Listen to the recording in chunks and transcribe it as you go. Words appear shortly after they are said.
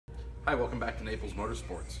Hi, welcome back to Naples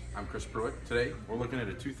Motorsports. I'm Chris Pruett. Today we're looking at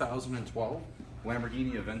a 2012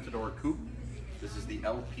 Lamborghini Aventador Coupe. This is the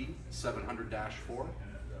LP 700-4.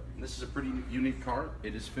 And this is a pretty unique car.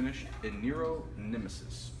 It is finished in NERO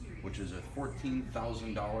NEMESIS, which is a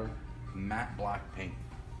 $14,000 matte black paint.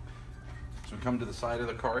 So we come to the side of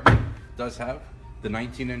the car here. It does have the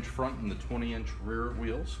 19-inch front and the 20-inch rear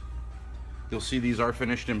wheels. You'll see these are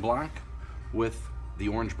finished in black with the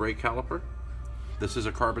orange brake caliper. This is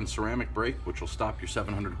a carbon ceramic brake, which will stop your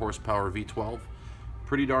 700 horsepower V12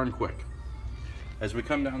 pretty darn quick. As we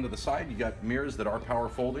come down to the side, you got mirrors that are power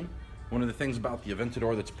folding. One of the things about the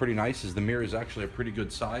Aventador that's pretty nice is the mirror is actually a pretty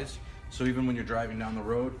good size. So even when you're driving down the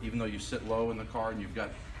road, even though you sit low in the car and you've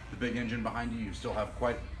got the big engine behind you, you still have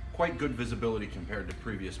quite good visibility compared to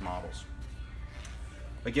previous models.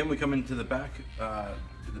 Again, we come into the back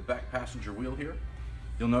passenger wheel here.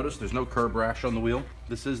 You'll notice there's no curb rash on the wheel.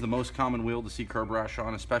 This is the most common wheel to see curb rash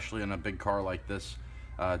on, especially in a big car like this.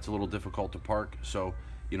 It's a little difficult to park, so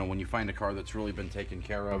you know, when you find a car that's really been taken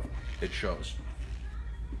care of, it shows.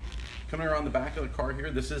 Coming around the back of the car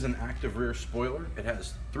here, this is an active rear spoiler. It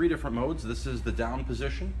has 3 different modes. This is the down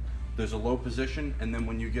position, there's a low position, and then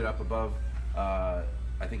when you get up above, I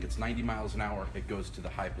think it's 90 miles an hour, it goes to the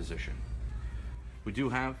high position. We do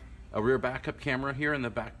have a rear backup camera here in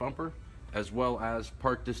the back bumper, as well as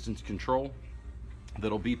park distance control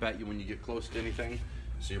that'll beep at you when you get close to anything,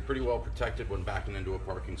 so you're pretty well protected when backing into a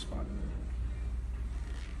parking spot.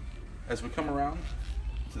 As we come around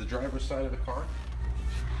to the driver's side of the car,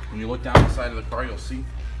 when you look down the side of the car, you'll see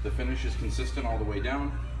the finish is consistent all the way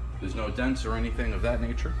down. There's no dents or anything of that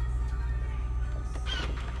nature.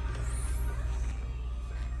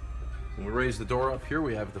 When we raise the door up here,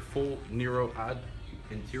 we have the full NERO Ad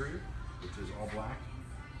interior, which is all black.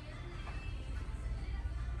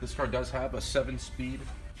 This car does have a 7-speed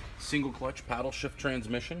single clutch paddle shift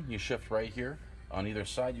transmission. You shift right here. On either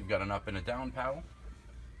side, you've got an up and a down paddle.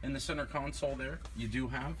 In the center console there, you do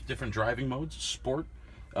have different driving modes. Sport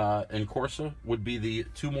and Corsa would be the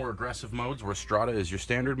 2 more aggressive modes, where Strada is your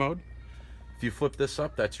standard mode. If you flip this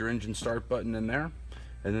up, that's your engine start button in there.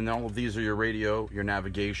 And then all of these are your radio, your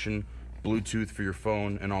navigation, Bluetooth for your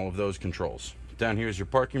phone, and all of those controls. Down here is your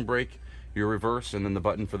parking brake, your reverse, and then the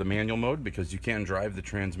button for the manual mode, because you can drive the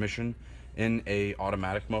transmission in a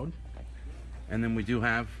automatic mode. And then we do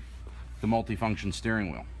have the multifunction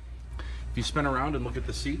steering wheel. If you spin around and look at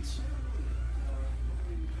the seats,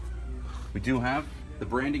 we do have the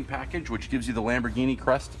branding package, which gives you the Lamborghini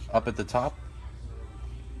crest up at the top.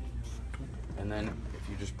 And then if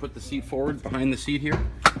you just put the seat forward, behind the seat here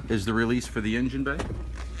is the release for the engine bay.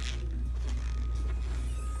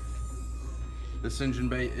 This engine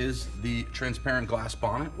bay is the transparent glass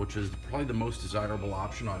bonnet, which is probably the most desirable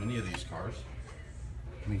option on any of these cars.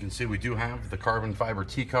 And you can see we do have the carbon fiber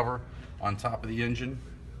T-cover on top of the engine.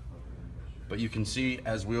 But you can see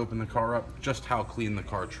as we open the car up just how clean the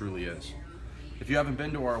car truly is. If you haven't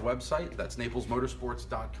been to our website, that's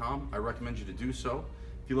naplesmotorsports.com, I recommend you to do so.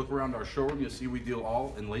 If you look around our showroom, you'll see we deal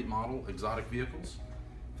all in late model exotic vehicles.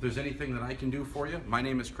 If there's anything that I can do for you, my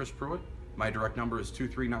name is Chris Pruett. My direct number is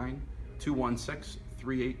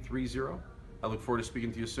 239-216-3830. I look forward to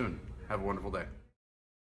speaking to you soon. Have a wonderful day.